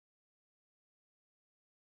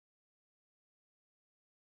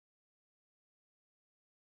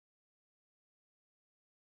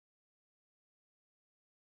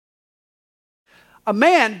A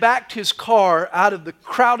man backed his car out of the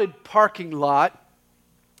crowded parking lot,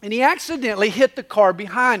 and he accidentally hit the car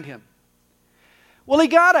behind him. Well, he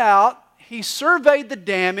got out, he surveyed the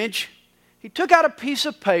damage, he took out a piece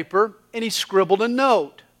of paper, and he scribbled a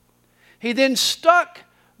note. He then stuck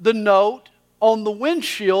the note on the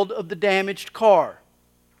windshield of the damaged car.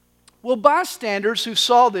 Well, bystanders who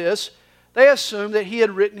saw this, they assumed that he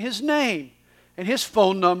had written his name and his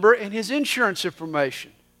phone number and his insurance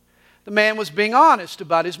information. The man was being honest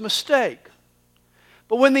about his mistake.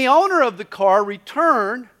 But when the owner of the car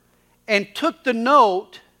returned and took the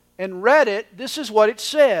note and read it, this is what it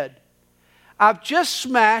said. I've just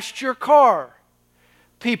smashed your car.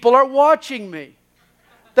 People are watching me.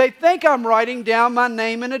 They think I'm writing down my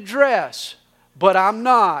name and address, but I'm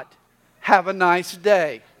not. Have a nice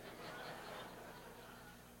day.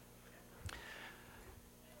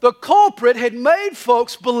 The culprit had made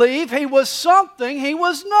folks believe he was something he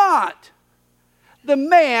was not. The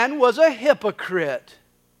man was a hypocrite.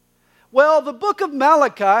 Well, the book of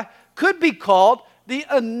Malachi could be called the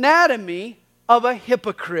anatomy of a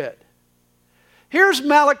hypocrite. Here's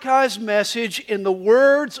Malachi's message in the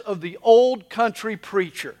words of the old country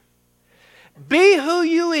preacher. Be who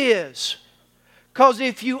you is, because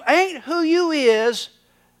if you ain't who you is,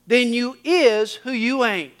 then you is who you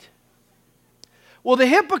ain't. Well, the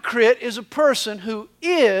hypocrite is a person who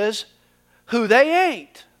is who they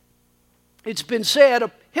ain't. It's been said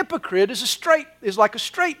a hypocrite is like a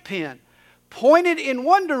straight pin, pointed in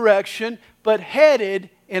one direction but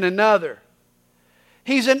headed in another.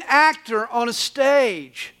 He's an actor on a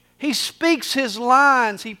stage. He speaks his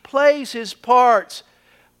lines, he plays his parts,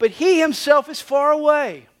 but he himself is far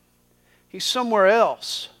away. He's somewhere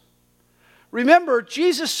else. Remember,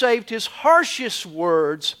 Jesus saved his harshest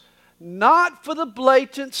words not for the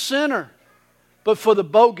blatant sinner, but for the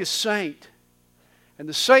bogus saint. And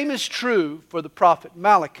the same is true for the prophet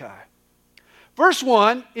Malachi. Verse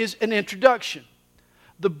 1 is an introduction.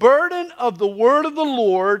 The burden of the word of the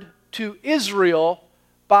Lord to Israel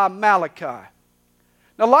by Malachi.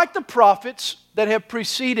 Now, like the prophets that have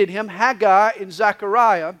preceded him, Haggai and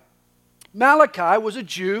Zechariah, Malachi was a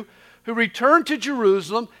Jew who returned to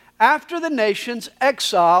Jerusalem after the nation's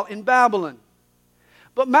exile in Babylon.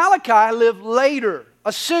 But Malachi lived later,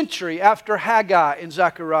 a century after Haggai and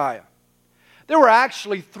Zechariah. There were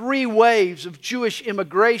actually 3 waves of Jewish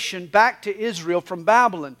immigration back to Israel from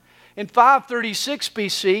Babylon. In 536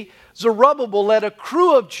 BC, Zerubbabel led a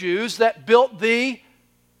crew of Jews that built the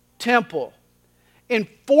temple. In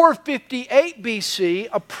 458 BC,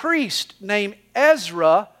 a priest named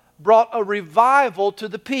Ezra brought a revival to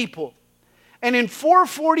the people. And in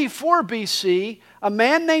 444 BC, a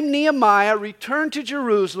man named Nehemiah returned to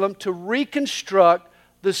Jerusalem to reconstruct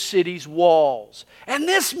the city's walls. And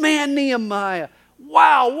this man, Nehemiah,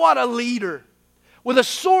 wow, what a leader. With a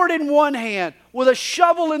sword in one hand, with a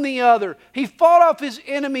shovel in the other, he fought off his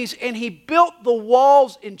enemies and he built the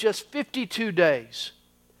walls in just 52 days.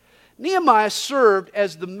 Nehemiah served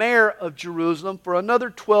as the mayor of Jerusalem for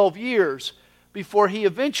another 12 years before he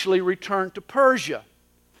eventually returned to Persia.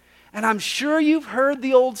 And I'm sure you've heard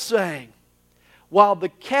the old saying, while the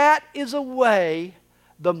cat is away,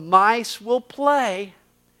 the mice will play.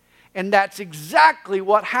 And that's exactly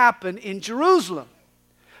what happened in Jerusalem.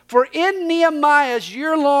 For in Nehemiah's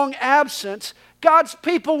year-long absence, God's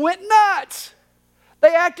people went nuts.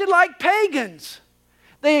 They acted like pagans.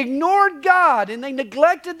 They ignored God and they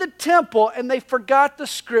neglected the temple and they forgot the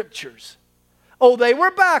scriptures. Oh, they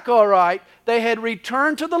were back all right. They had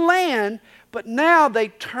returned to the land, but now they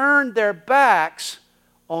turned their backs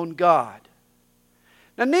on God.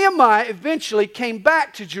 Now Nehemiah eventually came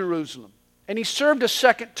back to Jerusalem and he served a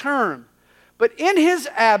second term. But in his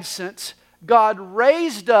absence, God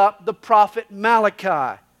raised up the prophet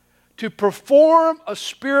Malachi to perform a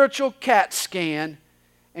spiritual CAT scan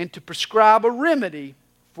and to prescribe a remedy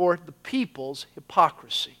for the people's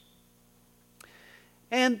hypocrisy.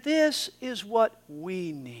 And this is what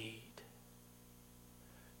we need.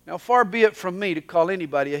 Now, far be it from me to call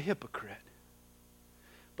anybody a hypocrite.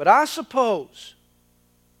 But I suppose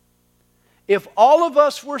if all of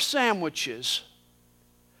us were sandwiches,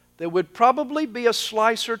 there would probably be a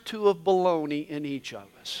slice or two of bologna in each of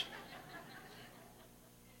us.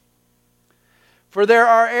 For there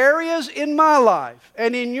are areas in my life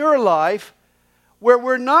and in your life where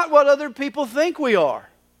we're not what other people think we are.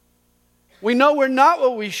 We know we're not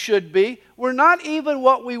what we should be. We're not even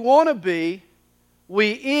what we want to be.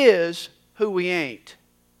 We is who we ain't.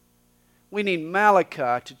 We need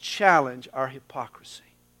Malachi to challenge our hypocrisy.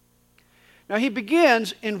 Now he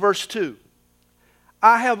begins in verse 2.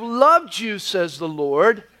 I have loved you, says the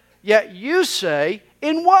Lord, yet you say,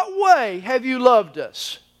 In what way have you loved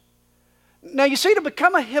us? Now you see, to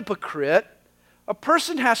become a hypocrite, a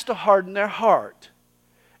person has to harden their heart.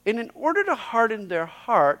 And in order to harden their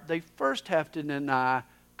heart, they first have to deny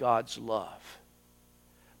God's love.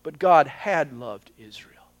 But God had loved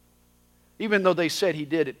Israel. Even though they said He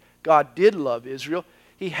did it, God did love Israel.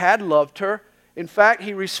 He had loved her. In fact,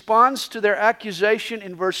 He responds to their accusation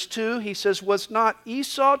in verse 2. He says, "Was not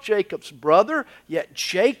Esau Jacob's brother? Yet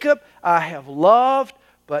Jacob I have loved,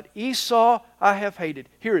 but Esau I have hated."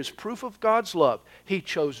 Here is proof of God's love. He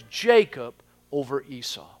chose Jacob over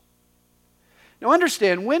Esau. Now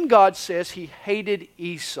understand, when God says He hated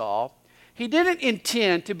Esau, He didn't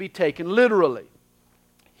intend to be taken literally.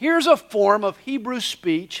 Here's a form of Hebrew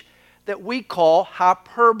speech that we call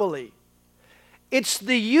hyperbole. It's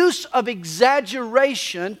the use of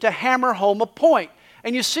exaggeration to hammer home a point.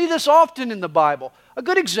 And you see this often in the Bible. A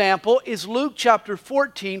good example is Luke chapter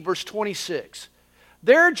 14, verse 26.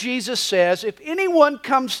 There Jesus says, "If anyone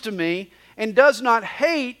comes to me and does not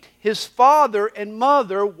hate his father and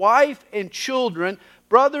mother, wife and children,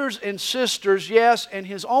 brothers and sisters, yes, and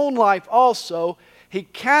his own life also, he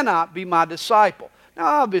cannot be my disciple." Now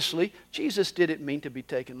obviously, Jesus didn't mean to be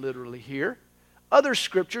taken literally here. Other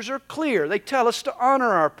scriptures are clear. They tell us to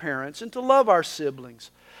honor our parents and to love our siblings.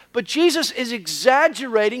 But Jesus is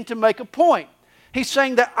exaggerating to make a point. He's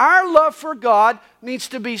saying that our love for God needs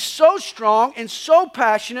to be so strong and so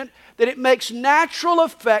passionate that it makes natural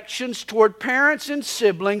affections toward parents and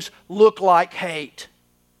siblings look like hate.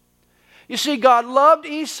 You see, God loved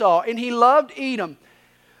Esau and He loved Edom,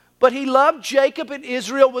 but He loved Jacob and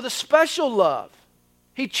Israel with a special love.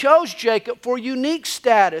 He chose Jacob for unique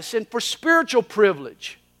status and for spiritual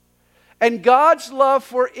privilege. And God's love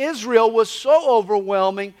for Israel was so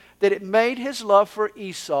overwhelming that it made His love for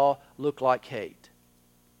Esau look like hate.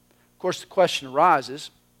 Of course, the question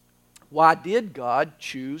arises, why did God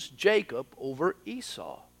choose Jacob over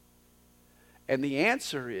Esau? And the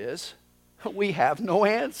answer is, we have no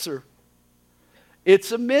answer.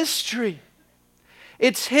 It's a mystery.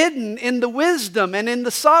 It's hidden in the wisdom and in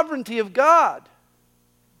the sovereignty of God.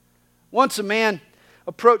 Once a man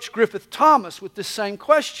approached Griffith Thomas with this same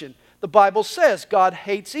question. The Bible says God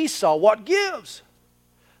hates Esau. What gives?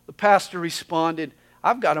 The pastor responded,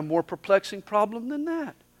 "I've got a more perplexing problem than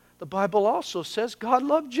that. The Bible also says God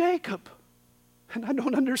loved Jacob. And I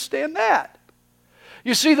don't understand that."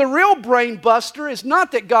 You see, the real brain buster is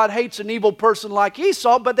not that God hates an evil person like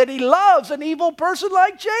Esau, but that He loves an evil person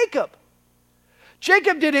like Jacob.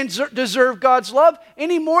 Jacob didn't deserve God's love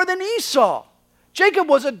any more than Esau. Jacob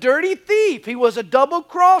was a dirty thief. He was a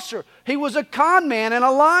double-crosser. He was a con man and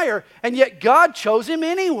a liar. And yet God chose him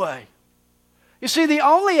anyway. You see, the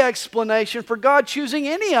only explanation for God choosing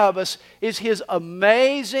any of us is His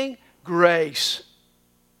amazing grace.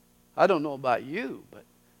 I don't know about you, but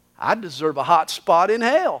I deserve a hot spot in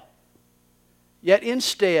hell. Yet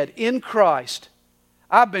instead, in Christ,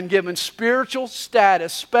 I've been given spiritual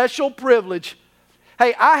status, special privilege.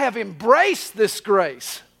 Hey, I have embraced this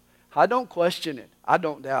grace. I don't question it. I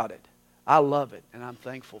don't doubt it. I love it, and I'm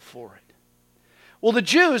thankful for it. Well, the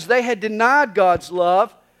Jews, they had denied God's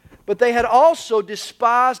love, but they had also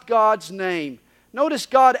despised God's name. Notice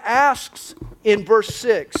God asks in verse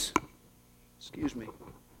 6.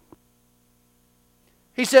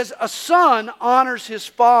 He says, "A son honors his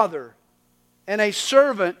father, and a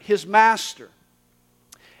servant his master.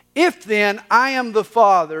 If then I am the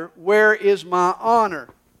father, where is my honor?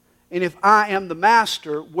 And if I am the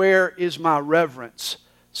master, where is my reverence?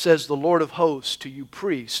 Says the Lord of hosts to you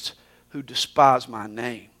priests who despise my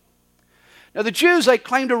name." Now the Jews, they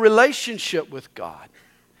claimed a relationship with God.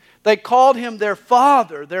 They called Him their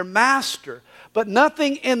father, their master, but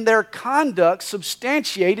nothing in their conduct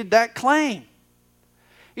substantiated that claim.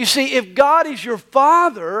 You see, if God is your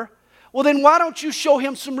father, well then why don't you show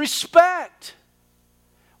Him some respect?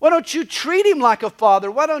 Why don't you treat Him like a father?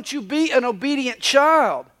 Why don't you be an obedient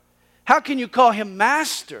child? How can you call Him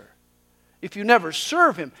master if you never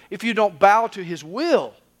serve Him, if you don't bow to His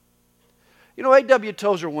will? You know, A.W.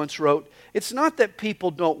 Tozer once wrote, "It's not that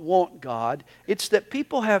people don't want God, it's that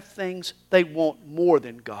people have things they want more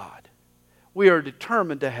than God. We are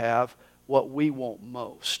determined to have what we want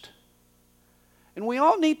most." And we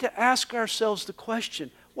all need to ask ourselves the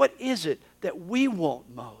question, what is it that we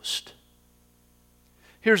want most?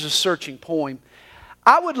 Here's a searching poem.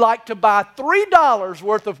 "I would like to buy $3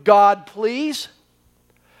 worth of God, please.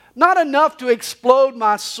 Not enough to explode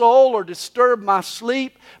my soul or disturb my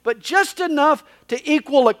sleep, but just enough to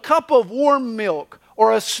equal a cup of warm milk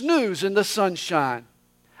or a snooze in the sunshine.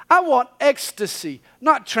 I want ecstasy,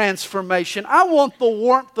 not transformation. I want the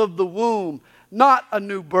warmth of the womb, not a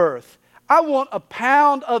new birth. I want a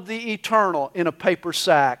pound of the eternal in a paper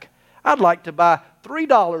sack. I'd like to buy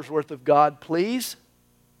 $3 worth of God, please.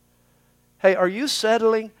 Hey, are you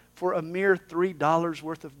settling for a mere $3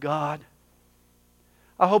 worth of God?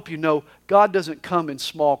 I hope you know God doesn't come in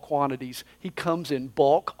small quantities. He comes in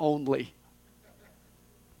bulk only.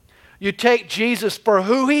 You take Jesus for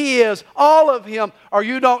who He is, all of Him, or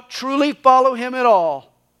you don't truly follow Him at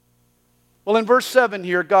all. Well, in verse 7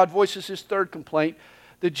 here, God voices His third complaint.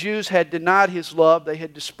 The Jews had denied His love, they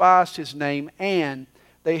had despised His name, and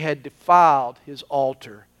they had defiled His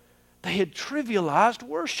altar. They had trivialized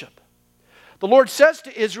worship. The Lord says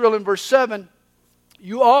to Israel in verse 7,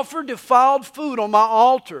 "You offer defiled food on my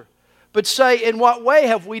altar, but say, in what way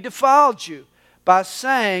have we defiled you? By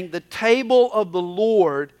saying, the table of the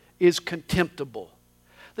Lord is contemptible."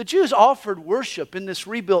 The Jews offered worship in this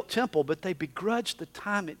rebuilt temple, but they begrudged the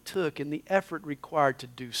time it took and the effort required to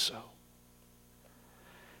do so.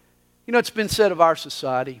 You know, it's been said of our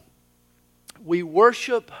society, we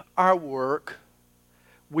worship our work,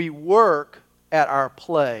 we work at our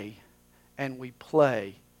play, and we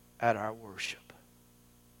play at our worship.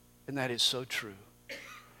 And that is so true.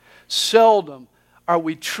 Seldom are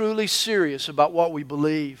we truly serious about what we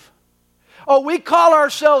believe. Oh, we call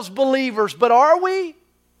ourselves believers, but are we?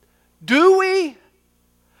 Do we?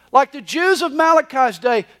 Like the Jews of Malachi's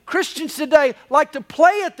day, Christians today like to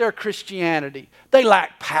play at their Christianity. They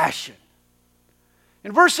lack passion.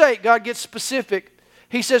 In verse 8, God gets specific.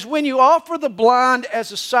 He says, when you offer the blind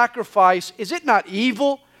as a sacrifice, is it not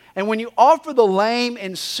evil? And when you offer the lame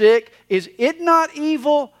and sick, is it not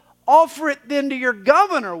evil? Offer it then to your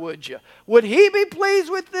governor, would you? Would he be pleased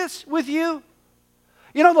with this, with you?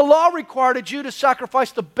 You know, the law required a Jew to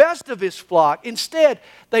sacrifice the best of his flock. Instead,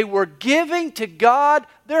 they were giving to God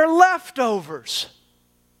their leftovers.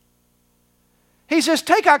 He says,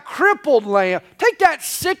 take a crippled lamb. Take that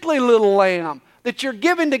sickly little lamb that you're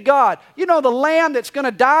giving to God. You know, the lamb that's going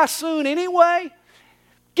to die soon anyway?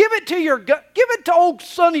 Give it to old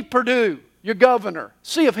Sonny Perdue, your governor.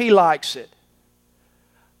 See if he likes it.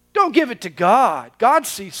 Don't give it to God. God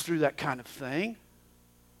sees through that kind of thing.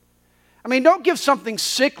 I mean, don't give something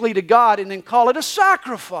sickly to God and then call it a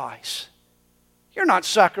sacrifice. You're not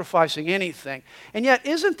sacrificing anything. And yet,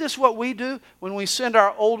 isn't this what we do when we send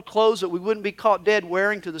our old clothes that we wouldn't be caught dead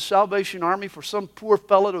wearing to the Salvation Army for some poor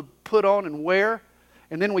fellow to put on and wear?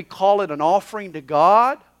 And then we call it an offering to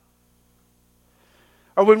God?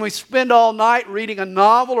 Or when we spend all night reading a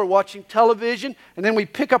novel or watching television, and then we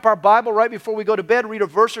pick up our Bible right before we go to bed, read a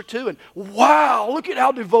verse or two, and wow, look at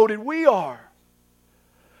how devoted we are.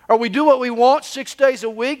 Or we do what we want 6 days a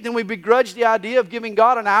week, then we begrudge the idea of giving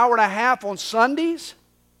God an hour and a half on Sundays.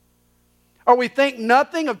 Or we think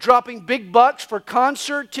nothing of dropping big bucks for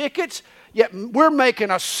concert tickets, yet we're making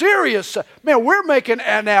we're making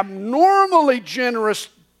an abnormally generous,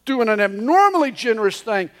 doing an abnormally generous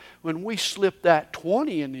thing when we slip that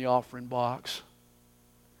 20 in the offering box.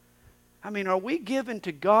 I mean, are we giving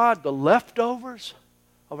to God the leftovers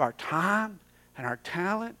of our time and our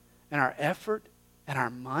talent and our effort and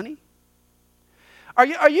our money? Are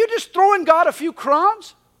you just throwing God a few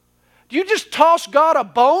crumbs? Do you just toss God a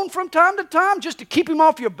bone from time to time just to keep Him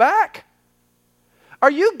off your back?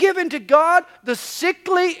 Are you giving to God the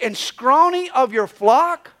sickly and scrawny of your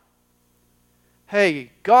flock?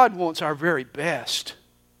 Hey, God wants our very best.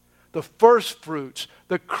 The first fruits,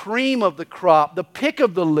 the cream of the crop, the pick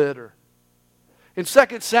of the litter. In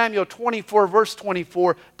 2 Samuel 24, verse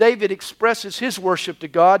 24, David expresses his worship to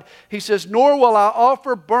God. He says, "Nor will I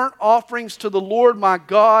offer burnt offerings to the Lord my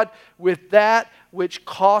God with that which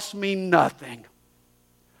costs me nothing."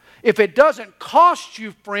 If it doesn't cost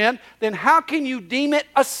you, friend, then how can you deem it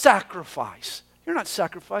a sacrifice? You're not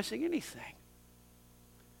sacrificing anything.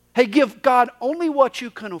 Hey, give God only what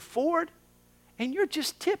you can afford, and you're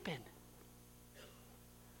just tipping.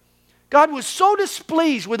 God was so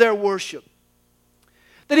displeased with their worship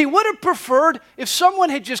that He would have preferred if someone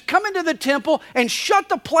had just come into the temple and shut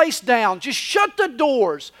the place down, just shut the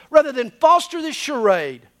doors, rather than foster this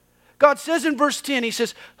charade. God says in verse 10, He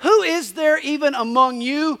says, "Who is there even among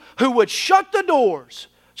you who would shut the doors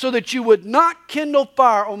so that you would not kindle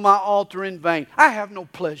fire on my altar in vain? I have no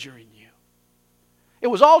pleasure in you." It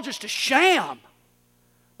was all just a sham.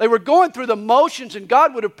 They were going through the motions, and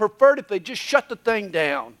God would have preferred if they just shut the thing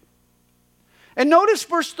down. And notice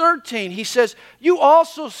verse 13. He says, "You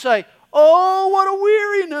also say, 'Oh, what a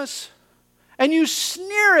weariness!' and you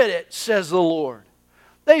sneer at it," says the Lord.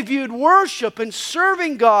 They viewed worship and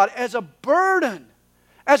serving God as a burden,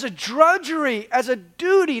 as a drudgery, as a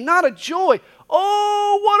duty, not a joy.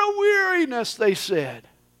 "Oh, what a weariness," they said.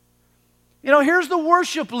 You know, here's the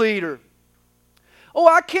worship leader Oh,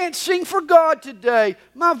 I can't sing for God today.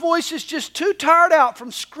 My voice is just too tired out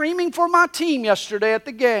from screaming for my team yesterday at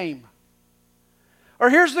the game. Or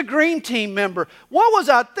here's the green team member. What was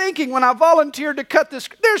I thinking when I volunteered to cut this?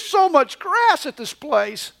 There's so much grass at this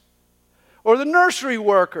place. Or the nursery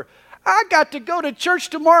worker. I got to go to church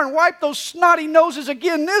tomorrow and wipe those snotty noses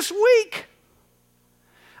again this week.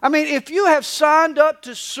 I mean, if you have signed up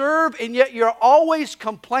to serve and yet you're always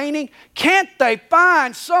complaining, can't they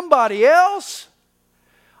find somebody else?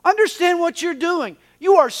 Understand what you're doing.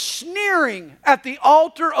 You are sneering at the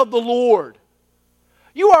altar of the Lord.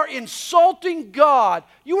 You are insulting God.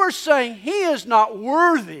 You are saying He is not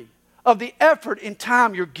worthy of the effort and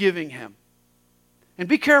time you're giving Him. And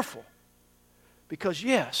be careful, because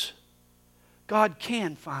yes, God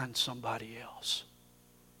can find somebody else.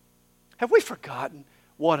 Have we forgotten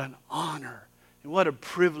what an honor and what a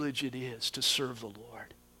privilege it is to serve the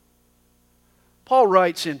Lord? Paul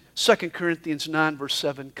writes in 2 Corinthians 9 verse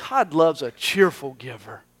 7, God loves a cheerful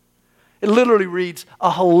giver. It literally reads,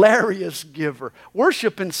 a hilarious giver.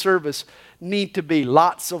 Worship and service need to be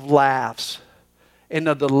lots of laughs and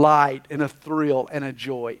a delight and a thrill and a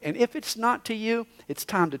joy. And if it's not to you, it's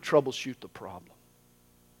time to troubleshoot the problem.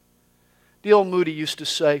 D.L. Moody used to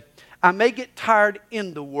say, I may get tired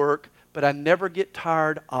in the work, but I never get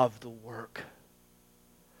tired of the work.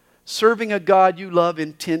 Serving a God you love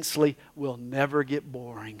intensely will never get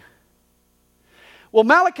boring. Well,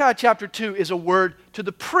 Malachi chapter 2 is a word to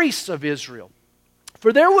the priests of Israel.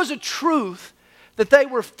 For there was a truth that they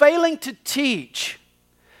were failing to teach,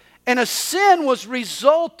 and a sin was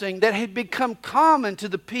resulting that had become common to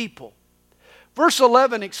the people. Verse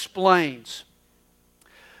 11 explains,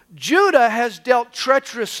 Judah has dealt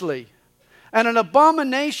treacherously, and an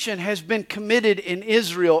abomination has been committed in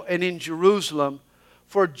Israel and in Jerusalem,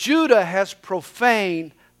 for Judah has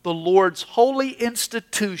profaned the Lord's holy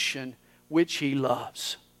institution which He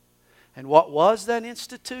loves. And what was that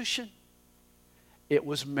institution? It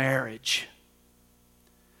was marriage.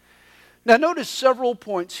 Now notice several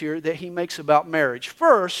points here that he makes about marriage.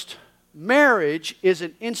 First, marriage is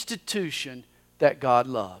an institution that God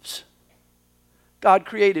loves. God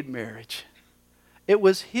created marriage. It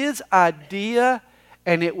was His idea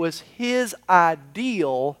and it was His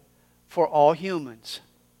ideal for all humans.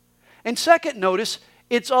 And second, notice,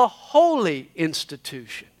 it's a holy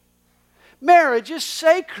institution. Marriage is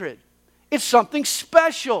sacred. It's something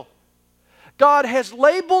special. God has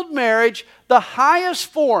labeled marriage the highest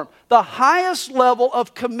form, the highest level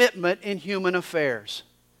of commitment in human affairs.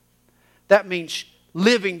 That means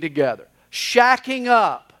living together. Shacking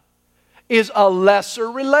up is a lesser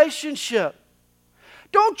relationship.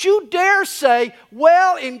 Don't you dare say,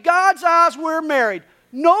 well, in God's eyes we're married.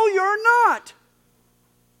 No, you're not.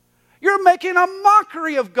 You're making a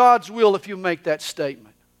mockery of God's will if you make that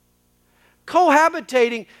statement.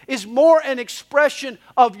 Cohabitating is more an expression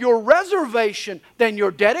of your reservation than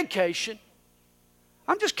your dedication.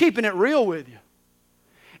 I'm just keeping it real with you.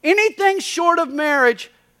 Anything short of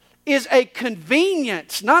marriage is a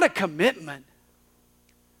convenience, not a commitment.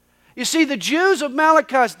 You see, the Jews of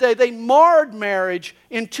Malachi's day, they marred marriage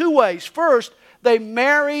in two ways. First, they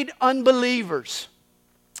married unbelievers.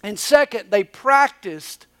 And second, they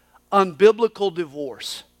practiced unbiblical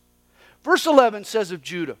divorce. Verse 11 says of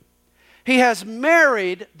Judah, he has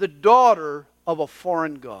married the daughter of a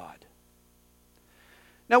foreign god.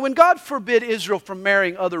 Now, when God forbid Israel from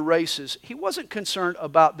marrying other races, He wasn't concerned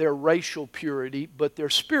about their racial purity, but their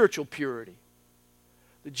spiritual purity.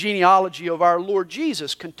 The genealogy of our Lord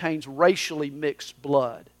Jesus contains racially mixed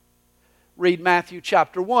blood. Read Matthew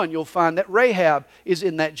chapter 1. You'll find that Rahab is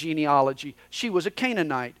in that genealogy. She was a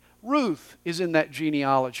Canaanite. Ruth is in that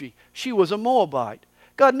genealogy. She was a Moabite.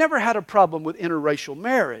 God never had a problem with interracial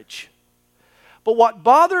marriage. But what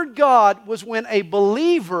bothered God was when a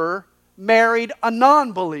believer married a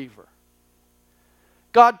non-believer.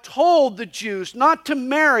 God told the Jews not to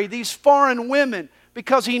marry these foreign women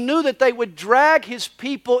because He knew that they would drag His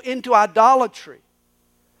people into idolatry.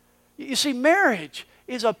 You see, marriage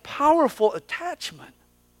is a powerful attachment.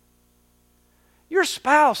 Your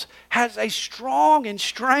spouse has a strong and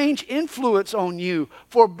strange influence on you,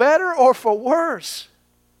 for better or for worse.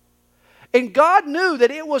 And God knew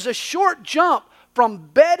that it was a short jump from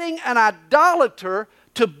bedding an idolater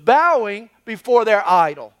to bowing before their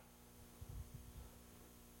idol.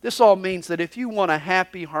 This all means that if you want a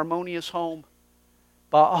happy, harmonious home,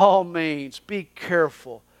 by all means, be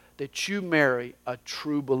careful that you marry a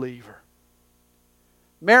true believer.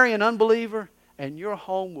 Marry an unbeliever, and your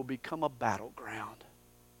home will become a battleground.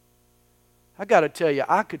 I got to tell you,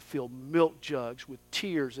 I could fill milk jugs with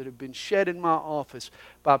tears that have been shed in my office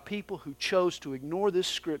by people who chose to ignore this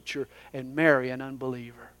scripture and marry an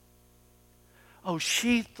unbeliever. Oh,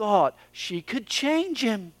 she thought she could change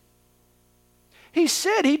him. He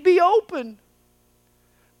said he'd be open.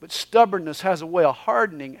 But stubbornness has a way of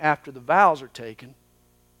hardening after the vows are taken.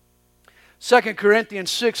 2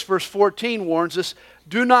 Corinthians 6 verse 14 warns us,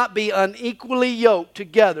 do not be unequally yoked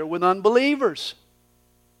together with unbelievers.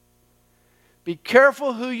 Be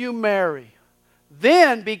careful who you marry.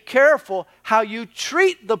 Then be careful how you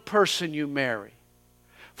treat the person you marry.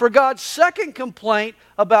 For God's second complaint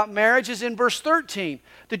about marriage is in verse 13.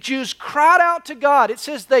 The Jews cried out to God. It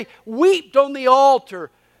says they wept on the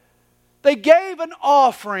altar. They gave an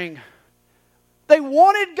offering. They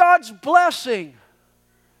wanted God's blessing.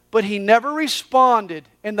 But He never responded,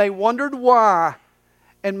 and they wondered why.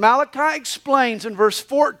 And Malachi explains in verse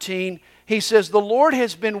 14, he says, the Lord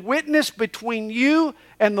has been witness between you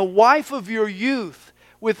and the wife of your youth,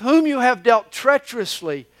 with whom you have dealt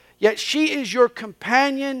treacherously, yet she is your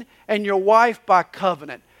companion and your wife by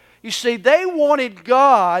covenant. You see, they wanted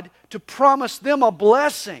God to promise them a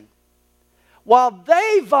blessing, while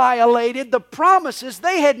they violated the promises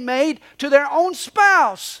they had made to their own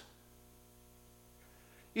spouse.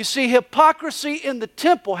 You see, hypocrisy in the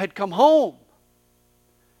temple had come home.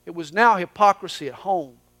 It was now hypocrisy at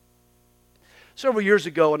home. Several years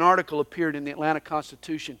ago, an article appeared in the Atlanta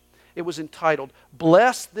Constitution. It was entitled,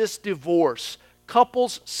 Bless This Divorce,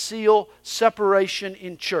 Couples Seal Separation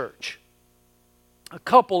in Church. A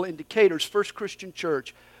couple in Decatur's First Christian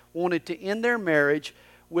Church wanted to end their marriage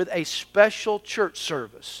with a special church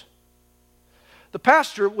service. The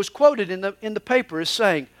pastor was quoted in the paper as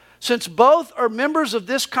saying, since both are members of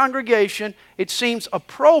this congregation, it seems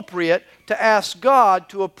appropriate to ask God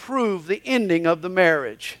to approve the ending of the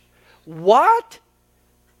marriage. What?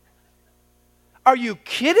 Are you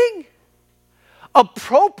kidding?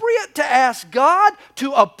 Appropriate to ask God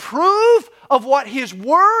to approve of what His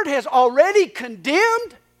Word has already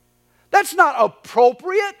condemned? That's not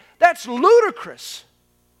appropriate. That's ludicrous.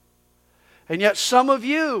 And yet some of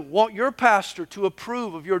you want your pastor to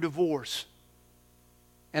approve of your divorce.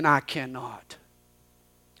 And I cannot.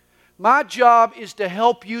 My job is to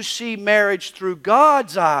help you see marriage through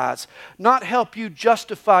God's eyes, not help you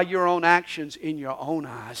justify your own actions in your own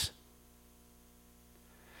eyes.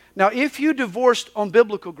 Now, if you divorced on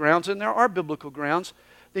biblical grounds, and there are biblical grounds,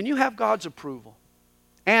 then you have God's approval.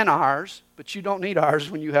 And ours, but you don't need ours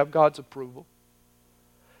when you have God's approval.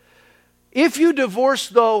 If you divorce,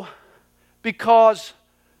 though, because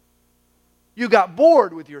you got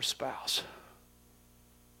bored with your spouse,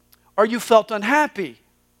 or you felt unhappy,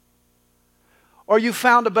 or you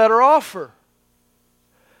found a better offer,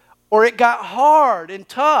 or it got hard and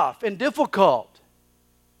tough and difficult.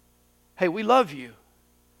 Hey, we love you,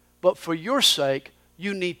 but for your sake,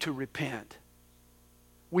 you need to repent.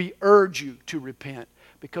 We urge you to repent,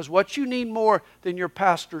 because what you need more than your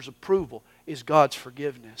pastor's approval is God's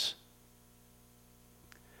forgiveness.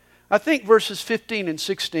 I think verses 15 and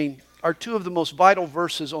 16 are two of the most vital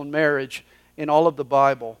verses on marriage in all of the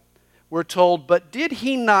Bible. We're told, but did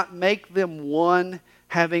He not make them one,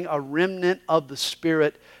 having a remnant of the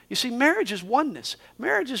Spirit? You see, marriage is oneness.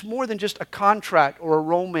 Marriage is more than just a contract or a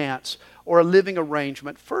romance or a living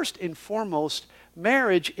arrangement. First and foremost,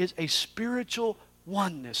 marriage is a spiritual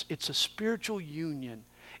oneness. It's a spiritual union.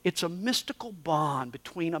 It's a mystical bond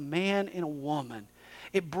between a man and a woman.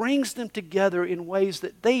 It brings them together in ways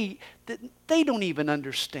that they don't even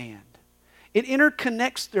understand. It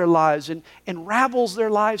interconnects their lives and ravels their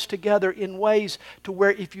lives together in ways to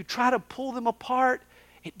where if you try to pull them apart,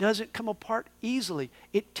 it doesn't come apart easily.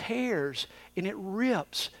 It tears and it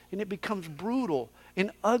rips and it becomes brutal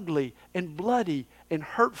and ugly and bloody and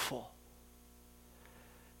hurtful.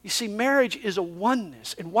 You see, marriage is a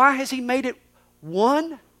oneness. And why has He made it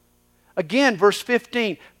one? Again, verse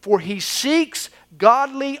 15, for He seeks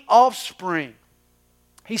godly offspring.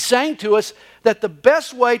 He's saying to us that the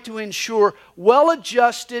best way to ensure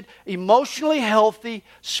well-adjusted, emotionally healthy,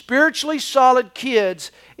 spiritually solid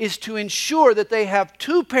kids is to ensure that they have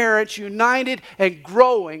two parents united and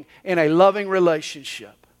growing in a loving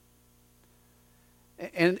relationship.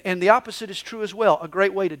 And the opposite is true as well. A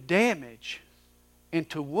great way to damage and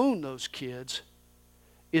to wound those kids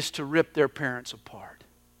is to rip their parents apart.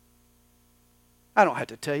 I don't have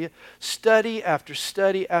to tell you. Study after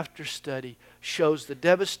study after study shows the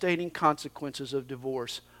devastating consequences of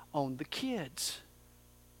divorce on the kids.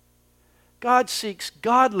 God seeks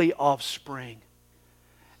godly offspring.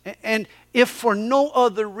 And if for no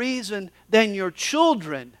other reason than your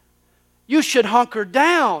children, you should hunker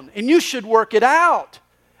down and you should work it out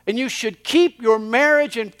And you should keep your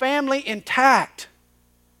marriage and family intact.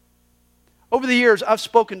 Over the years, I've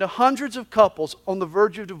spoken to hundreds of couples on the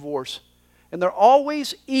verge of divorce, and they're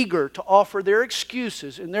always eager to offer their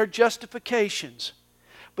excuses and their justifications.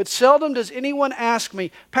 But seldom does anyone ask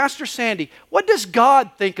me, Pastor Sandy, what does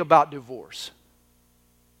God think about divorce?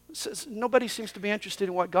 Nobody seems to be interested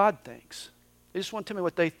in what God thinks. They just want to tell me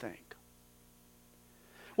what they think.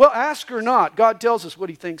 Well, ask or not, God tells us what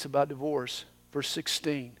He thinks about divorce. Verse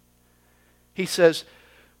 16. He says,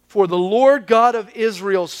 "For the Lord God of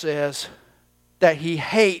Israel says that He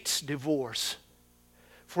hates divorce,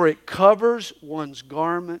 for it covers one's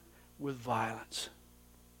garment with violence."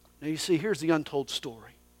 Now you see, here's the untold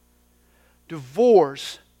story.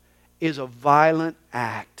 Divorce is a violent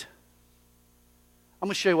act. I'm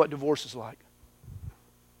going to show you what divorce is like.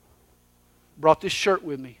 Brought this shirt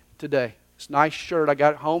with me today. It's a nice shirt. I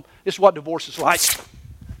got it home. This is what divorce is like.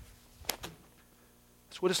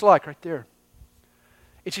 That's what it's like right there.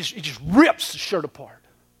 It just rips the shirt apart.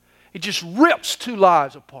 It just rips two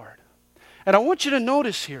lives apart. And I want you to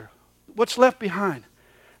notice here what's left behind.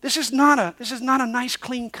 This is not a nice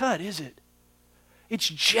clean cut, is it? It's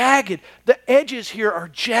jagged. The edges here are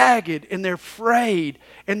jagged and they're frayed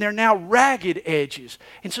and they're now ragged edges.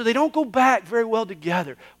 And so they don't go back very well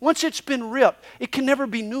together. Once it's been ripped, it can never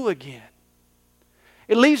be new again.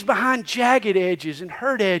 It leaves behind jagged edges and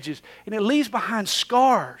hurt edges, and it leaves behind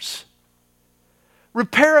scars.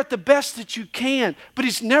 Repair it the best that you can, but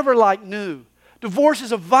it's never like new. Divorce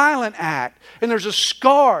is a violent act, and there's a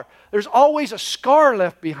scar. There's always a scar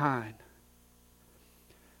left behind.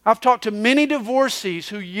 I've talked to many divorcees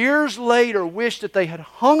who years later wish that they had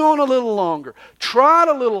hung on a little longer, tried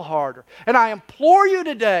a little harder. And I implore you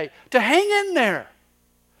today to hang in there,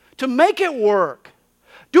 to make it work.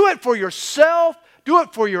 Do it for yourself. Do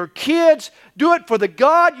it for your kids. Do it for the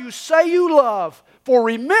God you say you love. For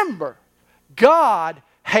remember, God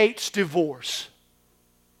hates divorce.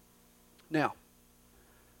 Now,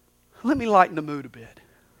 let me lighten the mood a bit.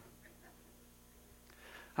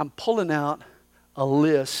 I'm pulling out a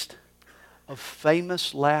list of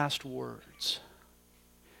famous last words.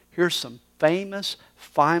 Here's some famous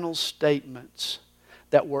final statements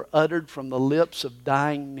that were uttered from the lips of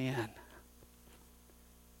dying men.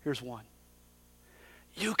 Here's one.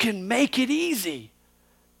 You can make it easy.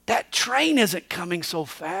 That train isn't coming so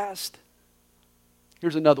fast.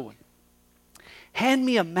 Here's another one. Hand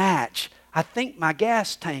me a match. I think my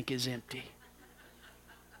gas tank is empty.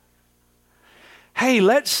 Hey,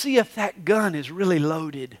 let's see if that gun is really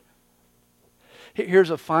loaded. Here's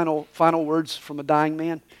a final words from a dying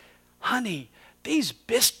man. Honey, these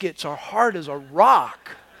biscuits are hard as a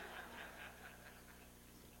rock.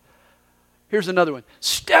 Here's another one.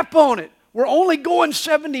 Step on it. We're only going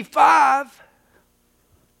 75.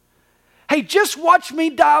 Hey, just watch me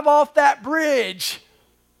dive off that bridge.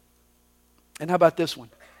 And how about this one?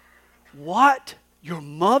 What? Your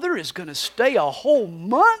mother is going to stay a whole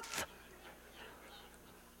month?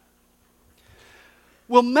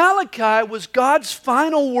 Well, Malachi was God's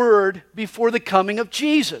final word before the coming of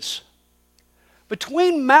Jesus.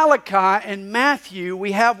 Between Malachi and Matthew,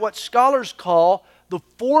 we have what scholars call the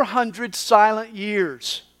 400 silent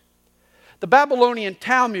years. The Babylonian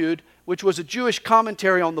Talmud, which was a Jewish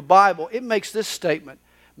commentary on the Bible, it makes this statement.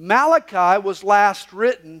 Malachi was last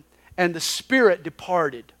written and the Spirit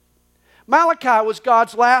departed. Malachi was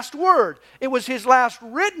God's last word. It was His last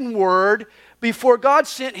written word before God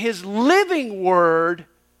sent His living word,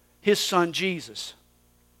 His Son Jesus.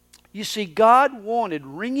 You see, God wanted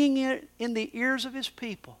ringing in the ears of His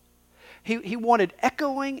people. He wanted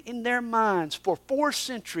echoing in their minds for 4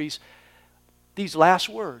 centuries these last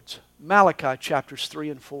words. Malachi chapters 3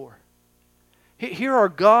 and 4. Here are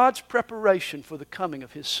God's preparation for the coming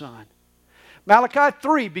of His Son. Malachi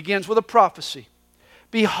 3 begins with a prophecy.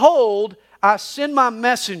 Behold, I send my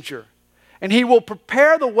messenger, and he will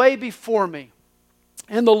prepare the way before me.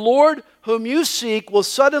 And the Lord whom you seek will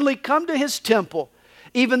suddenly come to His temple,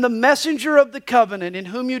 even the messenger of the covenant in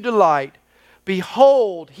whom you delight.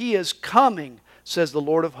 Behold, He is coming, says the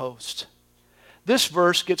Lord of hosts. This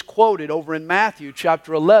verse gets quoted over in Matthew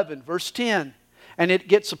chapter 11, verse 10. And it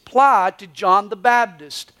gets applied to John the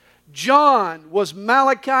Baptist. John was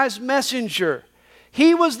Malachi's messenger.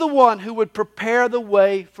 He was the one who would prepare the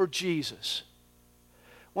way for Jesus.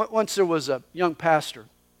 Once there was a young pastor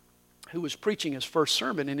who was preaching his first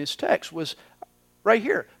sermon, and his text was right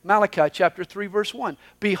here, Malachi chapter 3, verse 1.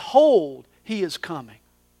 Behold, He is coming.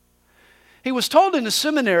 He was told in the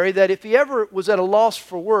seminary that if he ever was at a loss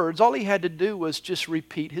for words, all he had to do was just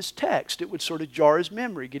repeat his text. It would sort of jar his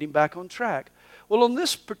memory, get him back on track. Well, on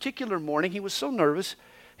this particular morning, he was so nervous,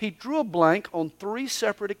 he drew a blank on 3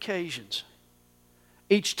 separate occasions.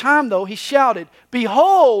 Each time, though, he shouted,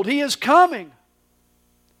 "Behold, he is coming."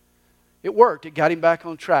 It worked. It got him back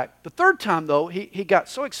on track. The third time, though, he got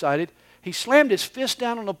so excited, he slammed his fist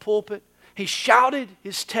down on the pulpit. He shouted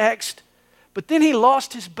his text, but then he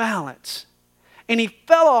lost his balance, and he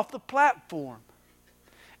fell off the platform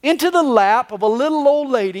into the lap of a little old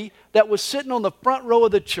lady that was sitting on the front row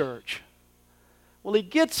of the church. Well, he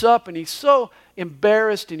gets up, and he's so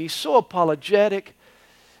embarrassed, and he's so apologetic,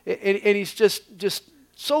 and he's just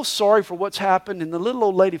so sorry for what's happened. And the little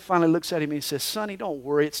old lady finally looks at him and he says, "Sonny, don't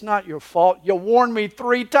worry. It's not your fault. You warned me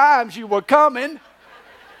 3 times you were coming."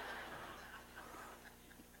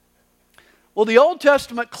 Well, the Old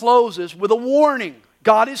Testament closes with a warning.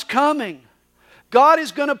 God is coming. God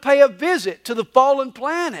is going to pay a visit to the fallen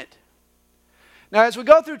planet. Now, as we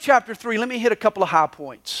go through chapter 3, let me hit a couple of high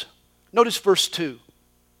points. Notice verse 2.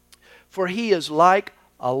 "For he is like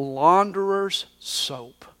a launderer's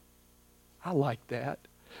soap." I like that.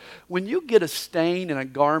 When you get a stain in a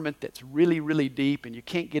garment that's really, really deep and you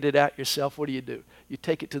can't get it out yourself, what do? You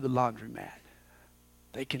take it to the laundromat.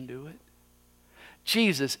 They can do it.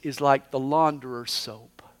 Jesus is like the launderer's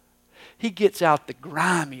soap. He gets out the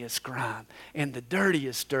grimiest grime and the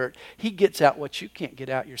dirtiest dirt. He gets out what you can't get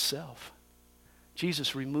out yourself.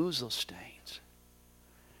 Jesus removes those stains.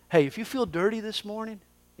 Hey, if you feel dirty this morning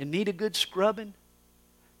and need a good scrubbing,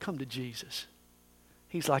 come to Jesus.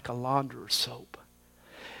 He's like a launderer's soap.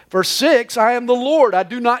 Verse 6, "I am the Lord, I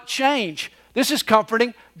do not change." This is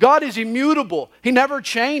comforting. God is immutable. He never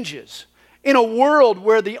changes. In a world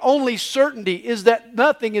where the only certainty is that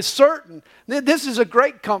nothing is certain, this is a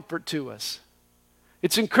great comfort to us.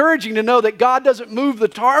 It's encouraging to know that God doesn't move the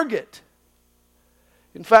target.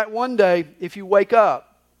 In fact, one day, if you wake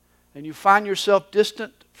up and you find yourself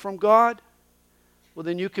distant from God, well,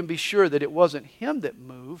 then you can be sure that it wasn't Him that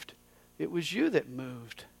moved, it was you that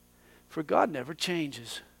moved. For God never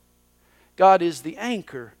changes. God is the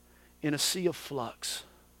anchor in a sea of flux.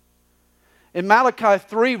 In Malachi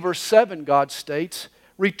 3, verse 7, God states,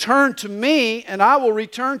 "Return to me, and I will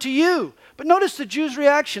return to you." But notice the Jews'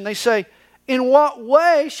 reaction. They say, "In what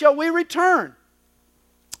way shall we return?"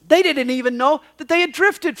 They didn't even know that they had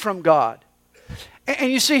drifted from God.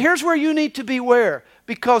 And you see, here's where you need to beware.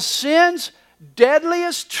 Because sin's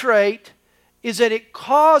deadliest trait is that it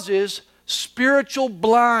causes spiritual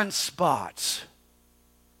blind spots,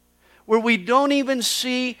 where we don't even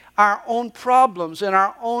see our own problems and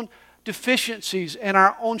our own deficiencies and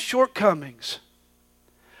our own shortcomings.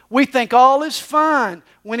 We think all is fine,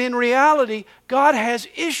 when in reality, God has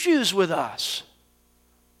issues with us.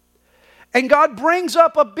 And God brings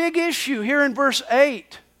up a big issue here in verse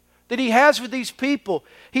 8 that He has with these people.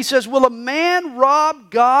 He says, "Will a man rob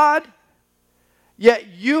God? Yet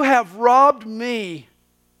you have robbed me.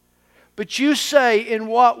 But you say, in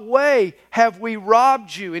what way have we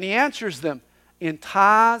robbed you?" And He answers them, "In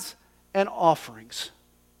tithes and offerings."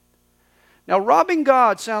 Now, robbing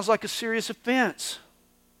God sounds like a serious offense.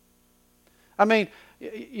 I mean,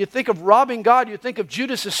 you think of robbing God, you think of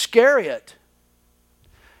Judas Iscariot.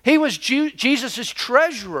 He was Jesus'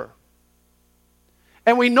 treasurer.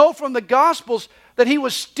 And we know from the Gospels that he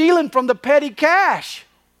was stealing from the petty cash.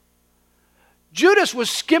 Judas was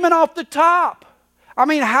skimming off the top. I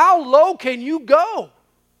mean, how low can you go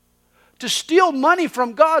to steal money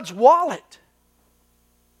from God's wallet?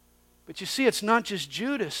 But you see, it's not just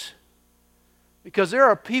Judas. Because there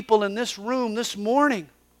are people in this room this morning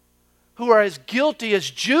who are as guilty as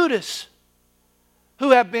Judas, who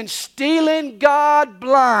have been stealing God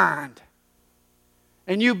blind.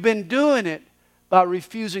 And you've been doing it by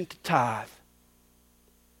refusing to tithe.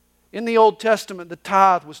 In the Old Testament, the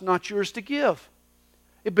tithe was not yours to give.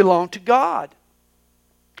 It belonged to God.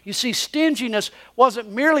 You see, stinginess wasn't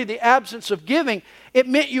merely the absence of giving. It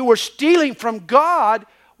meant you were stealing from God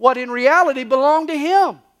what in reality belonged to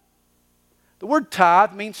Him. The word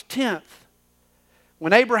tithe means tenth.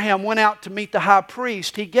 When Abraham went out to meet the high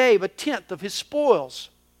priest, he gave a tenth of his spoils.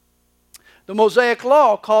 The Mosaic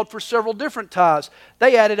Law called for several different tithes.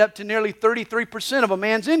 They added up to nearly 33% of a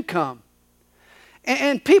man's income.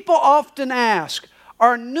 And people often ask,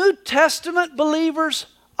 are New Testament believers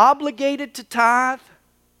obligated to tithe?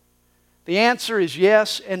 The answer is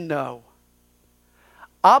yes and no.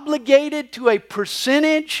 Obligated to a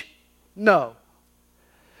percentage? No.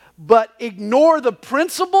 But ignore the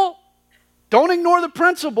principle? Don't ignore the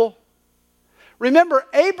principle. Remember,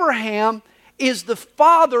 Abraham is the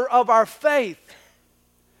father of our faith.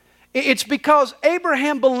 It's because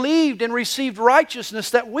Abraham believed and received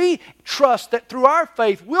righteousness that we trust that through our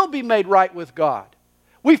faith we'll be made right with God.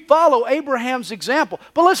 We follow Abraham's example,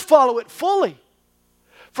 but let's follow it fully.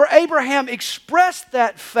 For Abraham expressed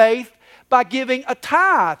that faith by giving a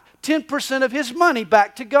tithe, 10% of his money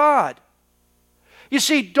back to God. You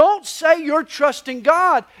see, don't say you're trusting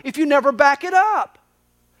God if you never back it up.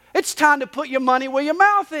 It's time to put your money where your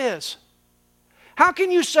mouth is. How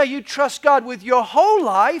can you say you trust God with your whole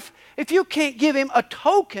life if you can't give Him a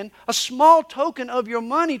token, a small token of your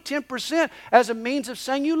money, 10%, as a means of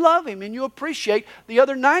saying you love Him and you appreciate the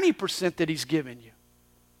other 90% that He's given you?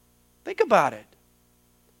 Think about it.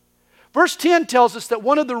 Verse 10 tells us that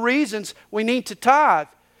one of the reasons we need to tithe,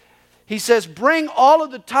 he says, bring all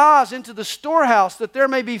of the tithes into the storehouse that there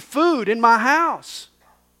may be food in my house.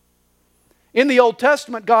 In the Old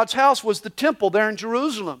Testament, God's house was the temple there in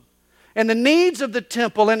Jerusalem. And the needs of the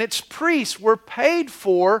temple and its priests were paid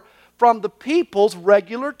for from the people's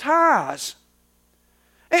regular tithes.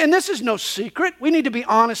 And this is no secret. We need to be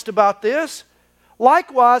honest about this.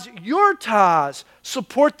 Likewise, your tithes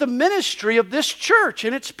support the ministry of this church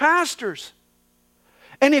and its pastors.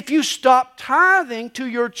 And if you stop tithing to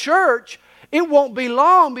your church, it won't be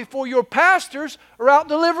long before your pastors are out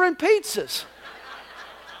delivering pizzas.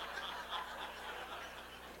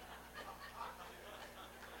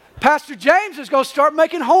 Pastor James is going to start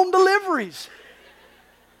making home deliveries.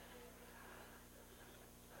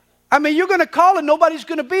 I mean, you're going to call and nobody's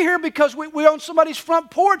going to be here because we're on somebody's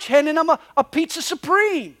front porch handing them a pizza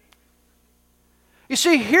supreme. You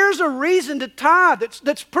see, here's a reason to tithe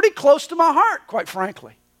that's pretty close to my heart, quite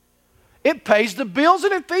frankly. It pays the bills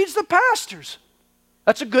and it feeds the pastors.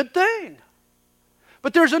 That's a good thing.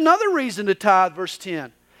 But there's another reason to tithe, verse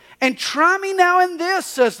 10. And try me now in this,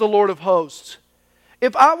 says the Lord of hosts,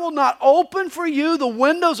 if I will not open for you the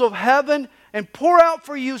windows of heaven and pour out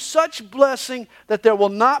for you such blessing that there will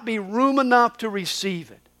not be room enough to receive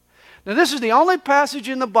it. Now, this is the only passage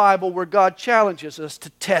in the Bible where God challenges us to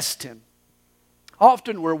test Him.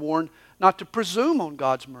 Often we're warned not to presume on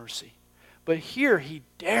God's mercy. But here He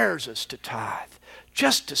dares us to tithe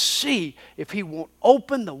just to see if He won't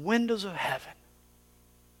open the windows of heaven.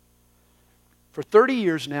 For 30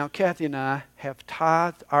 years now, Kathy and I have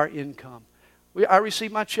tithed our income. I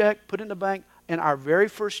receive my check, put it in the bank, and our very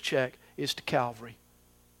first check is to Calvary.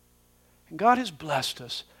 And God has blessed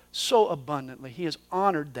us so abundantly. He has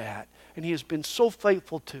honored that, and He has been so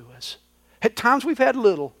faithful to us. At times we've had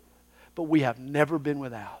little, but we have never been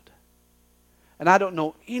without. And I don't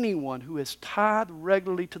know anyone who has tithed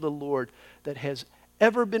regularly to the Lord that has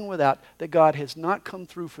ever been without, that God has not come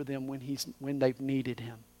through for them when they've needed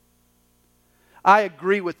Him. I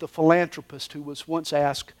agree with the philanthropist who was once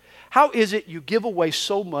asked, how is it you give away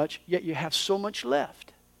so much, yet you have so much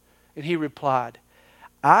left? And he replied,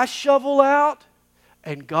 I shovel out,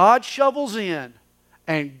 and God shovels in,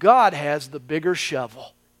 and God has the bigger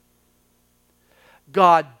shovel.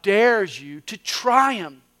 God dares you to try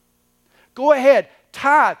Him. Go ahead,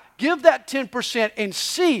 tithe, give that 10% and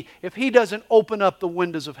see if He doesn't open up the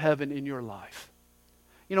windows of heaven in your life.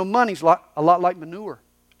 You know, money's a lot like manure.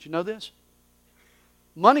 Did you know this?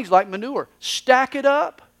 Money's like manure. Stack it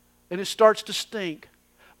up and it starts to stink.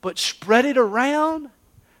 But spread it around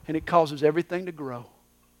and it causes everything to grow.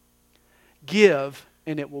 Give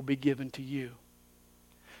and it will be given to you.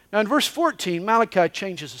 Now in verse 14, Malachi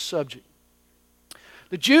changes the subject.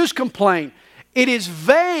 The Jews complain, it is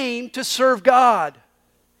vain to serve God.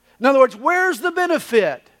 In other words, where's the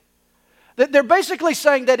benefit? They're basically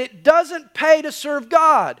saying that it doesn't pay to serve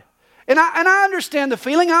God. And I understand the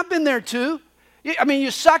feeling. I've been there too. I mean, you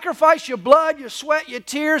sacrifice your blood, your sweat, your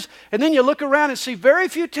tears, and then you look around and see very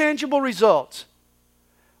few tangible results.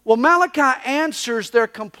 Well, Malachi answers their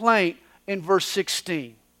complaint in verse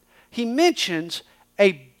 16. He mentions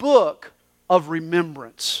a book of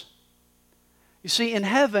remembrance. You see, in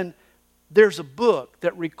heaven, there's a book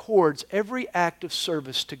that records every act of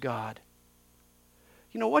service to God.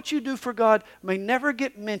 You know, what you do for God may never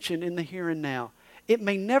get mentioned in the here and now. It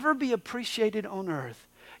may never be appreciated on earth.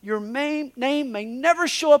 Your name may never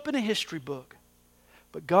show up in a history book.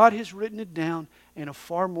 But God has written it down in a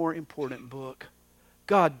far more important book.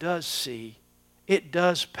 God does see. It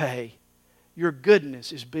does pay. Your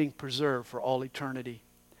goodness is being preserved for all eternity.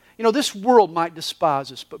 You know, this world might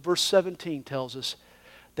despise us, but verse 17 tells us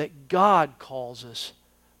that God calls us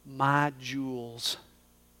my jewels.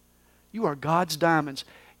 You are God's diamonds.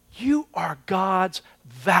 You are God's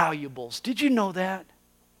valuables. Did you know that?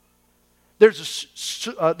 There's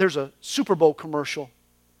a Super Bowl commercial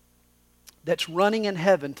that's running in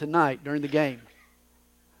heaven tonight during the game.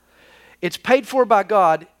 It's paid for by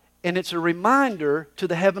God, and it's a reminder to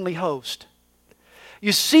the heavenly host.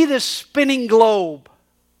 You see this spinning globe.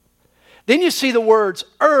 Then you see the words,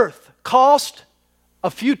 earth cost a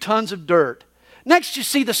few tons of dirt. Next you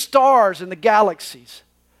see the stars and the galaxies.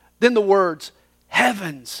 Then the words,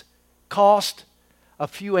 heavens, cost a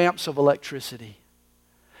few amps of electricity.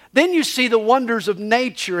 Then you see the wonders of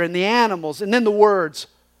nature and the animals. And then the words,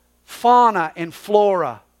 fauna and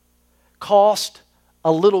flora, cost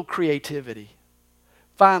a little creativity.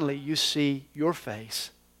 Finally, you see your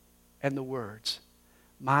face and the words,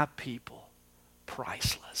 my people,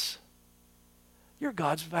 priceless. You're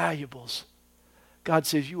God's valuables. God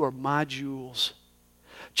says, you are my jewels.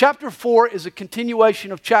 Chapter 4 is a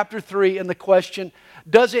continuation of chapter 3 and the question,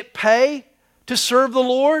 does it pay to serve the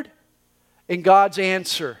Lord? And God's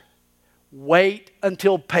answer, wait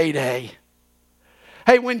until payday.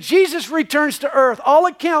 Hey, when Jesus returns to earth, all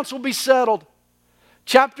accounts will be settled.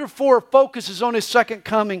 Chapter 4 focuses on His second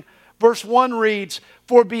coming. Verse 1 reads,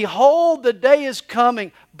 for behold, the day is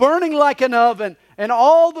coming, burning like an oven, and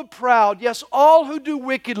all the proud, yes, all who do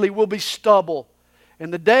wickedly will be stubble.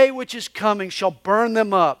 And the day which is coming shall burn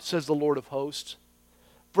them up, says the Lord of hosts.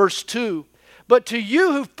 Verse 2, but to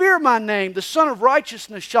you who fear my name, the Son of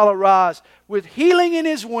Righteousness shall arise with healing in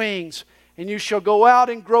His wings, and you shall go out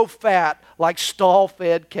and grow fat like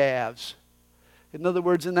stall-fed calves. In other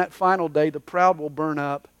words, in that final day, the proud will burn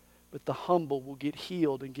up, but the humble will get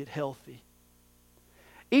healed and get healthy.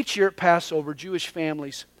 Each year at Passover, Jewish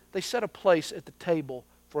families, they set a place at the table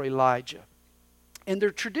for Elijah. And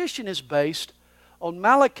their tradition is based on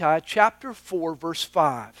Malachi chapter 4, verse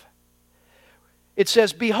 5. It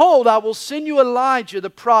says, behold, I will send you Elijah the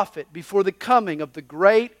prophet before the coming of the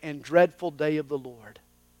great and dreadful day of the Lord.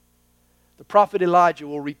 The prophet Elijah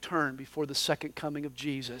will return before the second coming of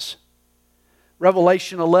Jesus.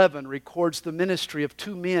 Revelation 11 records the ministry of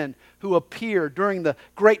two men who appear during the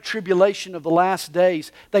great tribulation of the last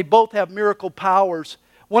days. They both have miracle powers.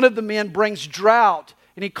 One of the men brings drought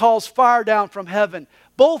and he calls fire down from heaven.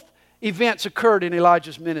 Both events occurred in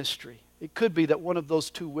Elijah's ministry. It could be that one of those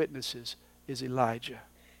two witnesses is Elijah.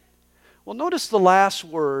 Well, notice the last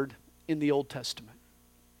word in the Old Testament.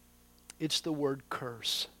 It's the word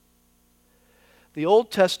curse. The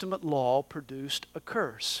Old Testament law produced a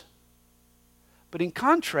curse. But in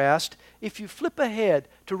contrast, if you flip ahead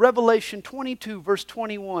to Revelation 22, verse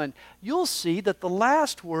 21, you'll see that the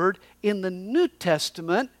last word in the New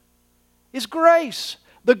Testament is grace.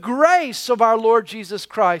 The grace of our Lord Jesus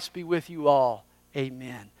Christ be with you all.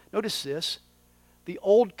 Amen. Notice this. The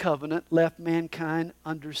old covenant left mankind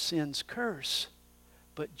under sin's curse,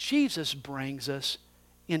 but Jesus brings us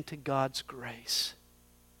into God's grace.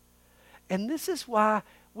 And this is why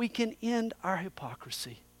we can end our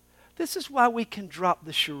hypocrisy. This is why we can drop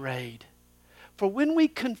the charade. For when we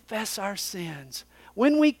confess our sins,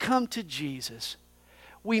 when we come to Jesus,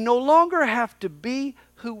 we no longer have to be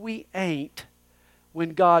who we ain't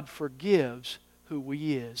when God forgives who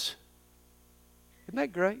we is. Isn't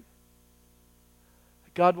that great?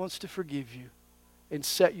 God wants to forgive you and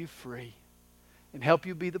set you free and help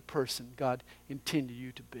you be the person God intended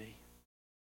you to be.